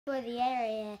For the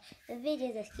area, the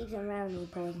video just keeps on randomly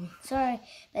pausing. Sorry,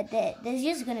 but there's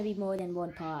just gonna be more than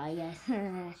one part, I guess.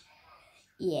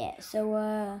 Yeah, so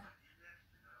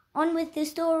on with the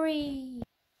story.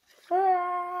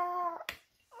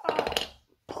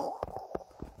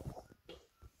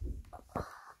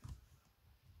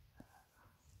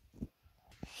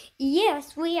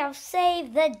 Yes, we have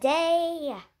saved the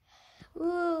day.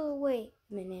 Ooh, wait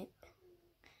a minute.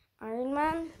 Iron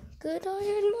Man? Good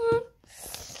Iron Man?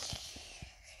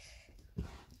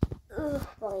 Ugh,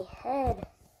 my head.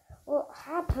 What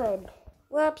happened?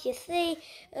 Well, you see,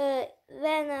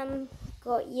 Venom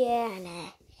got you and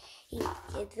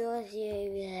it was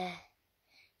you,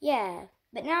 yeah,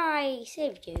 but now I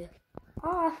saved you.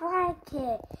 Oh, thank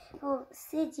you. Well,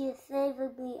 since you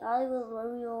saved me, I will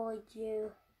reward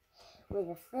you with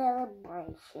a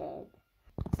celebration.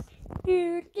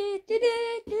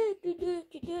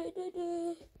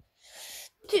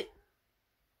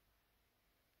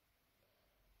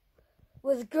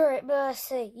 With great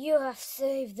mercy, you have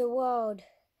saved the world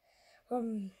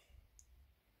from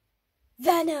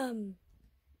Venom,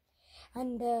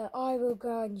 and I will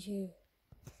grant you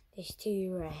this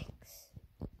T-Rex.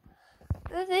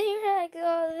 The T-Rex,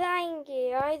 oh thank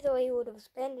you. I thought he would have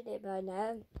spent it by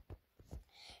now.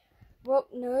 Well,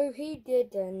 no, he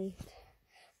didn't.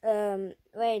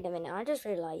 Wait a minute, I just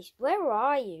realized. Where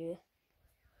are you?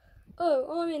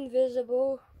 Oh, I'm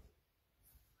invisible.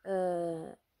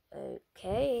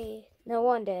 Okay. No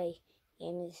wonder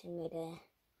you're missing me there.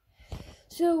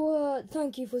 So,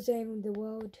 thank you for saving the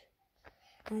world.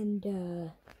 And,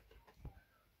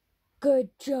 good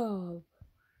job.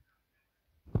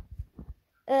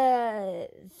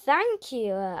 Thank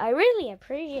you. I really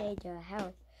appreciate your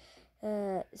help.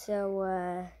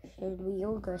 So, should we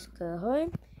all just go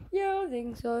home? Yeah, I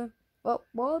think so. Oh,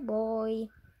 bye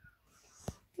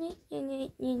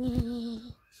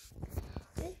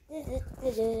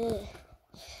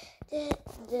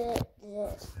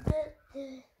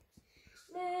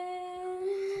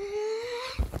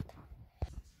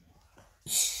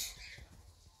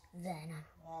Venom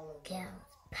comes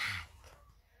back.